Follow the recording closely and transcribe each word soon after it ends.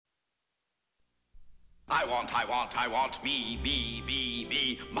I want me,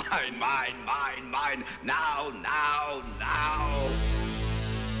 mine, now.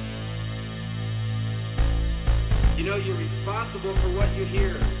 You know you're responsible for what you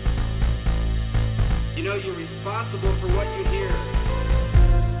hear. You know you're responsible for what you hear.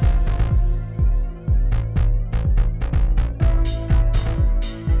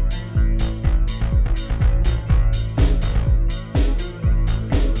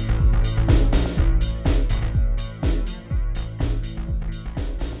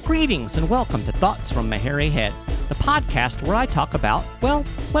 Greetings and welcome to Thoughts from My Hairy Head, the podcast where I talk about, well,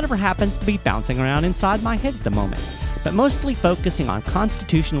 whatever happens to be bouncing around inside my head at the moment, but mostly focusing on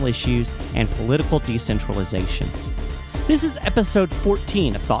constitutional issues and political decentralization. This is episode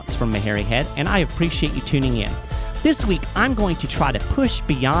 14 of Thoughts from My Hairy Head, and I appreciate you tuning in. This week, I'm going to try to push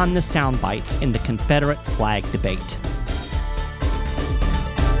beyond the sound bites in the Confederate flag debate.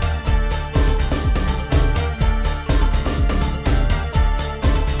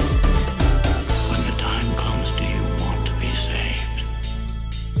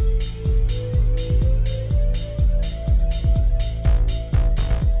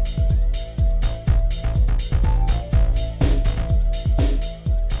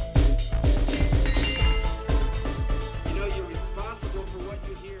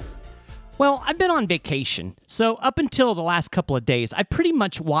 Well, I've been on vacation, so up until the last couple of days, I pretty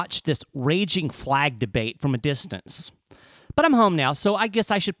much watched this raging flag debate from a distance. But I'm home now, so I guess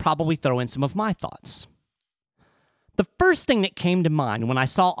I should probably throw in some of my thoughts. The first thing that came to mind when I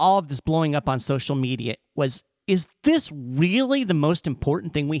saw all of this blowing up on social media was, is this really the most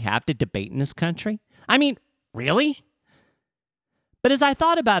important thing we have to debate in this country? I mean, really? But as I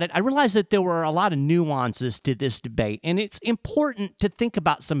thought about it, I realized that there were a lot of nuances to this debate, and it's important to think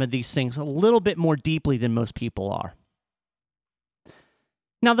about some of these things a little bit more deeply than most people are.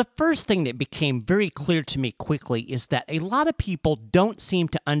 Now, the first thing that became very clear to me quickly is that a lot of people don't seem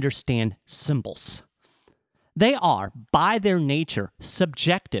to understand symbols. They are, by their nature,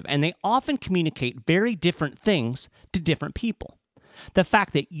 subjective, and they often communicate very different things to different people. The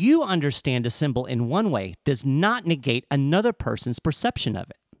fact that you understand a symbol in one way does not negate another person's perception of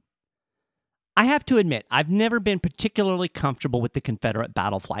it. I have to admit, I've never been particularly comfortable with the Confederate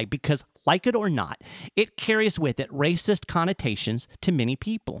battle flag because, like it or not, it carries with it racist connotations to many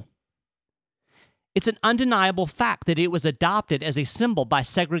people. It's an undeniable fact that it was adopted as a symbol by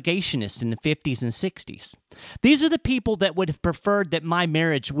segregationists in the 50s and 60s. These are the people that would have preferred that my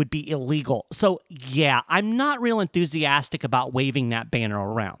marriage would be illegal. So, yeah, I'm not real enthusiastic about waving that banner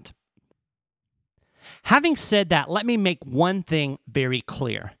around. Having said that, let me make one thing very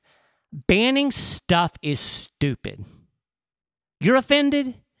clear. Banning stuff is stupid. You're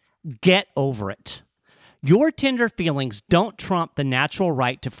offended? Get over it. Your tender feelings don't trump the natural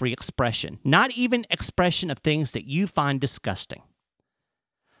right to free expression, not even expression of things that you find disgusting.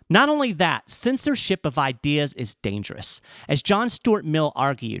 Not only that, censorship of ideas is dangerous. As John Stuart Mill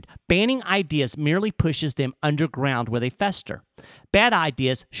argued, banning ideas merely pushes them underground where they fester. Bad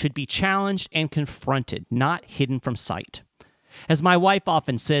ideas should be challenged and confronted, not hidden from sight. As my wife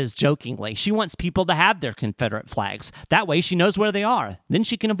often says jokingly, she wants people to have their Confederate flags. That way she knows where they are. Then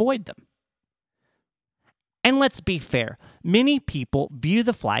she can avoid them. And let's be fair, many people view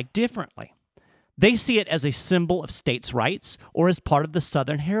the flag differently. They see it as a symbol of states' rights or as part of the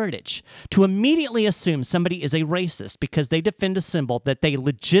Southern heritage. To immediately assume somebody is a racist because they defend a symbol that they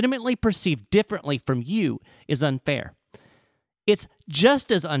legitimately perceive differently from you is unfair. It's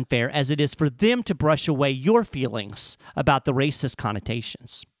just as unfair as it is for them to brush away your feelings about the racist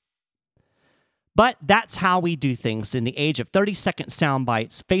connotations. But that's how we do things in the age of 30-second sound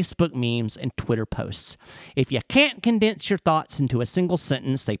bites, Facebook memes, and Twitter posts. If you can't condense your thoughts into a single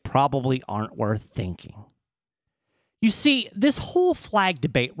sentence, they probably aren't worth thinking. You see, this whole flag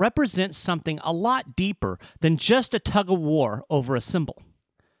debate represents something a lot deeper than just a tug-of-war over a symbol.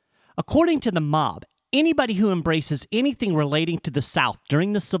 According to the mob, anybody who embraces anything relating to the South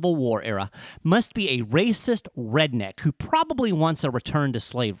during the Civil War era must be a racist redneck who probably wants a return to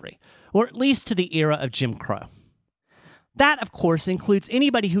slavery, or at least to the era of Jim Crow. That, of course, includes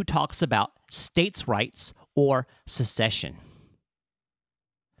anybody who talks about states' rights or secession.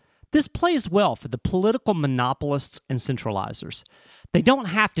 This plays well for the political monopolists and centralizers. They don't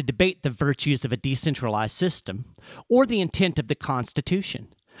have to debate the virtues of a decentralized system or the intent of the Constitution,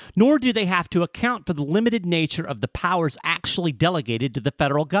 nor do they have to account for the limited nature of the powers actually delegated to the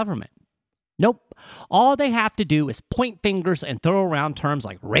federal government. Nope. All they have to do is point fingers and throw around terms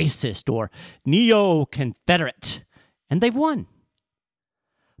like racist or neo-Confederate, and they've won.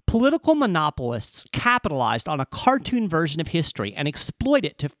 political monopolists capitalized on a cartoon version of history and exploit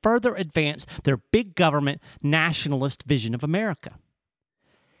it to further advance their big government nationalist vision of America.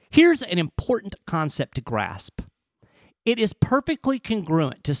 Here's an important concept to grasp. It is perfectly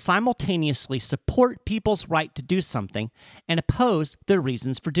congruent to simultaneously support people's right to do something and oppose their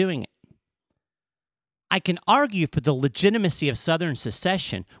reasons for doing it. I can argue for the legitimacy of Southern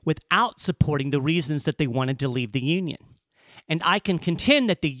secession without supporting the reasons that they wanted to leave the Union. And I can contend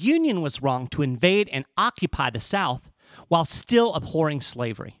that the Union was wrong to invade and occupy the South while still abhorring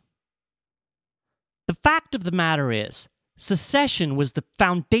slavery. The fact of the matter is, secession was the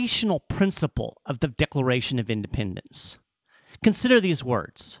foundational principle of the Declaration of Independence. Consider these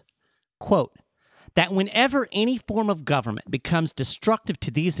words, quote, that whenever any form of government becomes destructive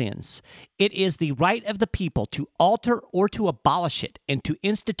to these ends, it is the right of the people to alter or to abolish it and to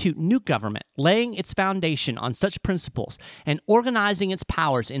institute new government, laying its foundation on such principles and organizing its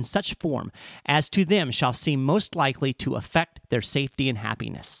powers in such form as to them shall seem most likely to affect their safety and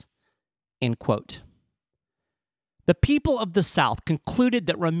happiness. End quote. The people of the South concluded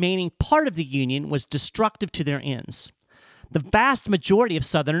that remaining part of the Union was destructive to their ends. The vast majority of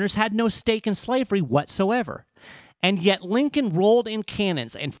Southerners had no stake in slavery whatsoever, and yet Lincoln rolled in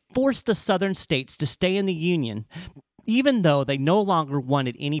cannons and forced the Southern states to stay in the Union, even though they no longer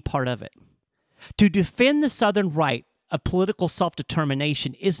wanted any part of it. To defend the Southern right of political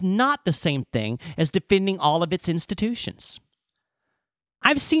self-determination is not the same thing as defending all of its institutions.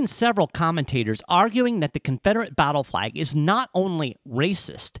 I've seen several commentators arguing that the Confederate battle flag is not only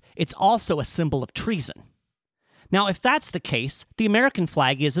racist, it's also a symbol of treason. Now, if that's the case, the American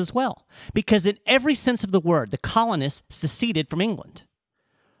flag is as well, because in every sense of the word, the colonists seceded from England.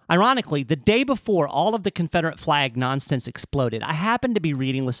 Ironically, the day before all of the Confederate flag nonsense exploded, I happened to be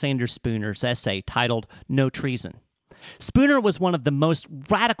reading Lysander Spooner's essay titled No Treason. Spooner was one of the most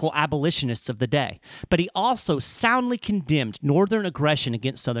radical abolitionists of the day, but he also soundly condemned Northern aggression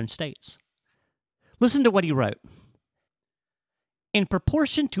against Southern states. Listen to what he wrote. In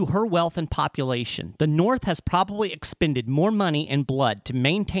proportion to her wealth and population, the North has probably expended more money and blood to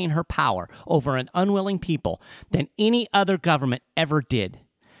maintain her power over an unwilling people than any other government ever did.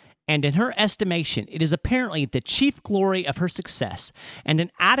 And in her estimation, it is apparently the chief glory of her success and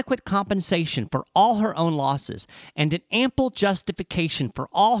an adequate compensation for all her own losses and an ample justification for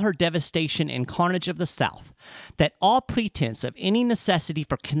all her devastation and carnage of the South, that all pretense of any necessity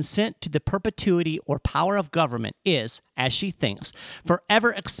for consent to the perpetuity or power of government is, as she thinks,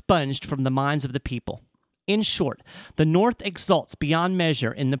 forever expunged from the minds of the people. In short, the North exults beyond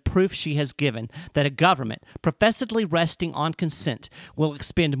measure in the proof she has given that a government, professedly resting on consent, will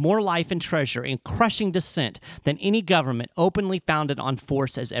expend more life and treasure in crushing dissent than any government openly founded on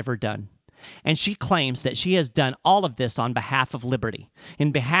force has ever done. And she claims that she has done all of this on behalf of liberty,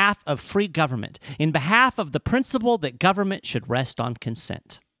 in behalf of free government, in behalf of the principle that government should rest on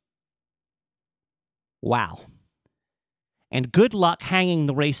consent. Wow. And good luck hanging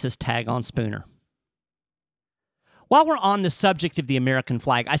the racist tag on Spooner. While we're on the subject of the American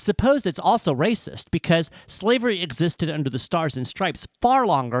flag, I suppose it's also racist because slavery existed under the Stars and Stripes far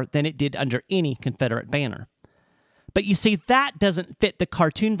longer than it did under any Confederate banner. But you see, that doesn't fit the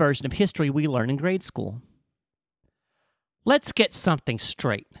cartoon version of history we learn in grade school. Let's get something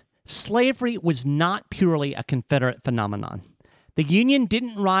straight. Slavery was not purely a Confederate phenomenon. The Union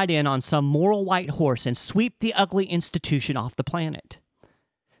didn't ride in on some moral white horse and sweep the ugly institution off the planet.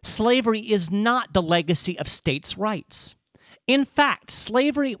 Slavery is not the legacy of states' rights. In fact,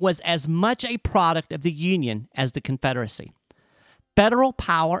 slavery was as much a product of the Union as the Confederacy. Federal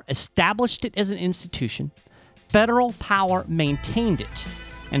power established it as an institution, federal power maintained it,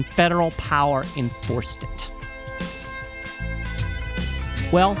 and federal power enforced it.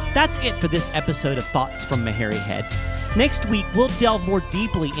 Well, that's it for this episode of Thoughts from a Hairy Head. Next week, we'll delve more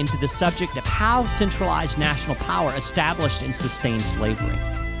deeply into the subject of how centralized national power established and sustained slavery.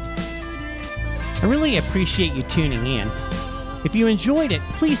 I really appreciate you tuning in. If you enjoyed it,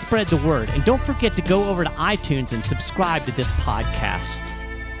 please spread the word, and don't forget to go over to iTunes and subscribe to this podcast.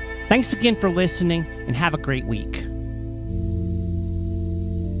 Thanks again for listening, and have a great week.